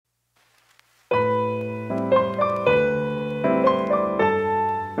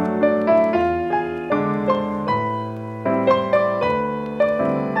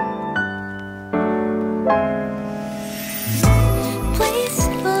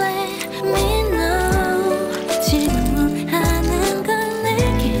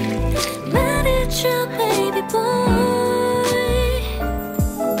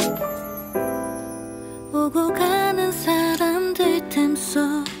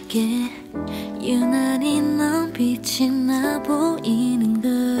속에 유난히 넌 빛이 나 보이는 걸.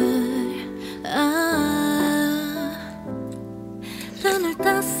 눈을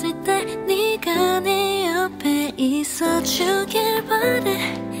떴을 때 네가 내 옆에 있어주길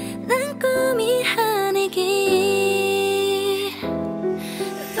바래. 난 꿈이 아니기.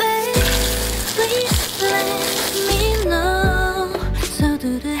 Babe, please let me know.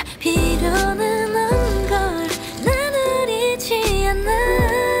 서두를 필요는 없는 걸. 난 흐리지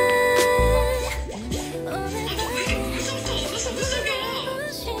않아.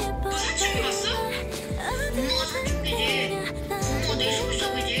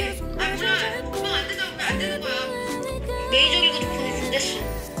 메이저리그 덕분에 군댔어.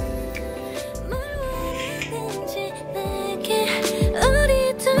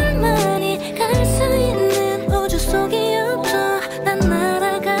 우리 둘만이 갈 수 있는 우주 속이 없어. 난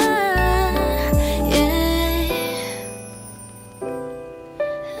날아가.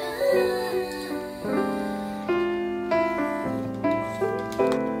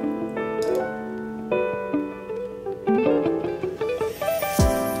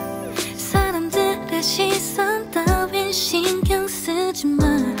 사람들의 시선 따윈 신경 쓰지 마.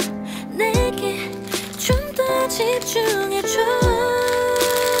 내게 좀 더 집중해줘.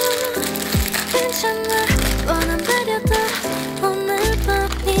 괜찮아, 원한다려도 오늘 밤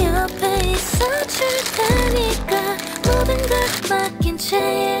네 옆에 있어줄 테니까. 모든 걸 맡긴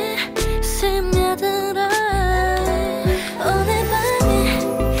채 스며들어. 오늘 밤에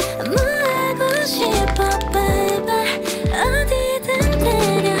뭐 하고 싶어 baby. 어디든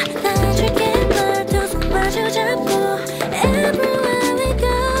데려다 줄게. 널 두 손 마주 잡고 everywhere we go.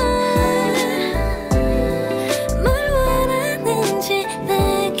 뭘 원하는지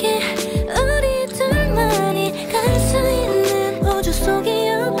내게. 우리 둘만이 갈 수 있는 우주 속이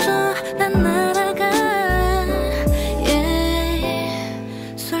없어. 난 날아가.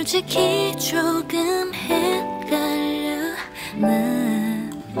 솔직히 조금 헷갈려.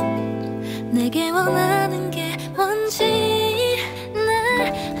 난 내게 원하는 게 뭔지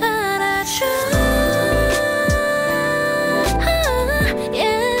날 알아줘.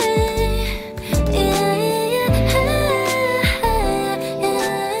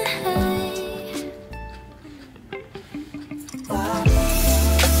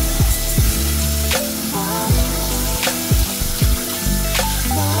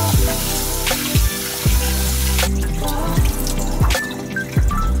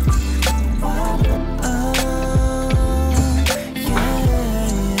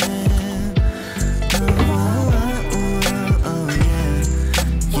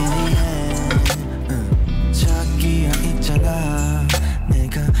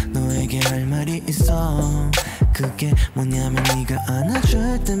 그게 뭐냐면 네가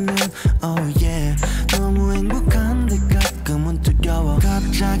안아줄 때면 oh yeah 너무 행복한데 가끔은 두려워.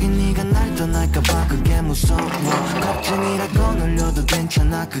 갑자기 네가 날 떠날까봐 그게 무서워. 걱정이라고 놀려도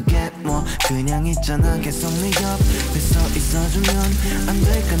괜찮아. 그게 뭐 그냥 있잖아. 계속 네 옆에 서 있어주면 안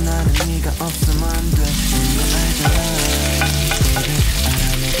될까. 나는 네가 없으면 안 돼. 너 알잖아 baby.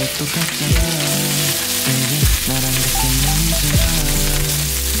 알아내도 똑같잖아 baby. 나랑 같은 놈이잖아.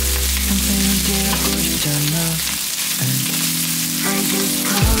 평생 함께하고 싶잖아. I just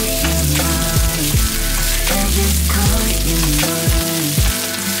call you mine. I just call you mine.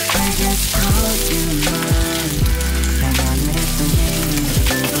 I just call you mine. 나가 내던 힘은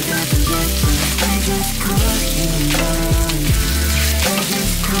저보다 더 예뻐. I just call you mine. I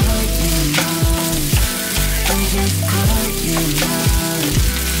just call you mine. I just call you mine.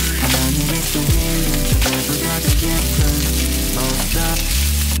 나가 내던 힘은 저보다 더 예뻐. Oh stop.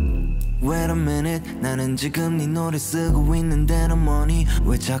 Wait a minute. 나는 지금 네 노래 쓰고 있는데 넌 뭐니?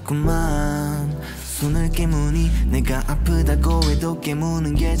 왜 자꾸만 손을 깨무니? 내가 아프다고 해도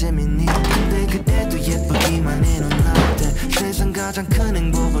깨무는 게 재밌니? 근데 그때도 예쁘기만 해 넌 나한테. 세상 가장 큰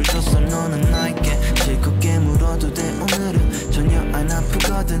행복을 줬어 너는 나에게. 실컷 깨물어도 돼 오늘은 전혀 안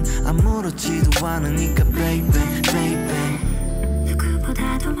아프거든. 아무렇지도 않으니까 baby baby.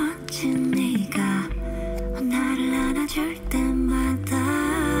 누구보다도 멋진 네가 나를 안아줄 때마다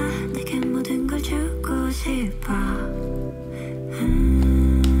내게 모든 걸 주고 싶어.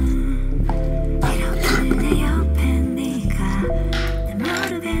 이렇게 내 옆에 네가 내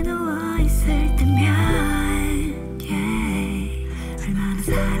모르게 누워있을 때면 yeah. 얼마나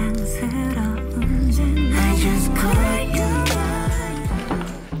사랑스러운지. I just call you mine.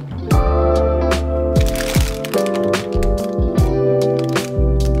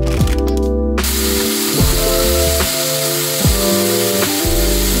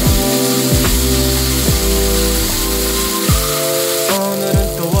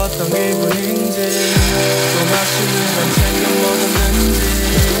 기분인지 또 맛있는 건 챙겨 먹었는지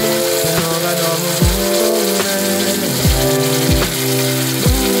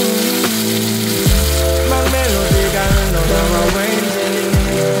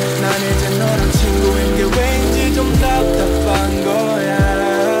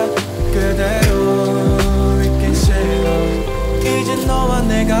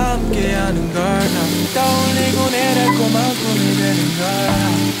거야.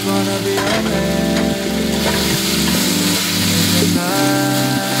 Wanna be your man. 이제 날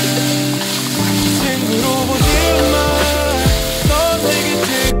친구로 보지마. 넌 되게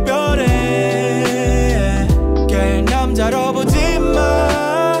특별해. 걔 남자로 보지마.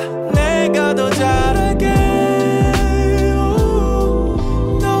 내가 더 잘할게.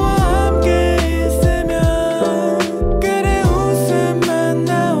 너와 함께 있으면 그래 웃음만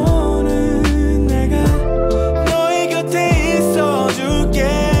나오는 내가 너의 곁에 있어줄게.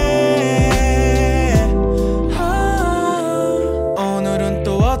 오늘은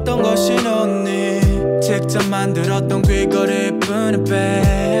또 어떤 것이 넣니. 직접 만들었던 귀걸이 예쁜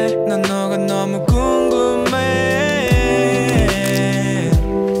배. 난 너가 너무 궁금해.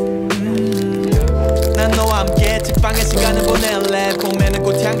 난 너와 함께 책방에 시간을 보낼래. 봄에는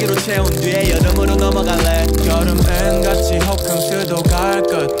꽃향기로 채운 뒤에 여름으로 넘어갈래. 여름엔 같이 호캉스도 갈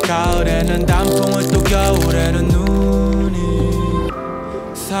것. 가을에는 단풍을 또 겨울에는 눈이.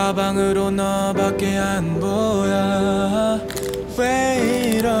 사방으로 너밖에 안 보여.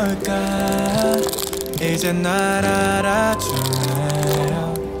 왜 이럴까. 이제 날 알아주네요.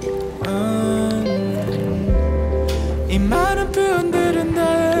 이 많은 표현들은 다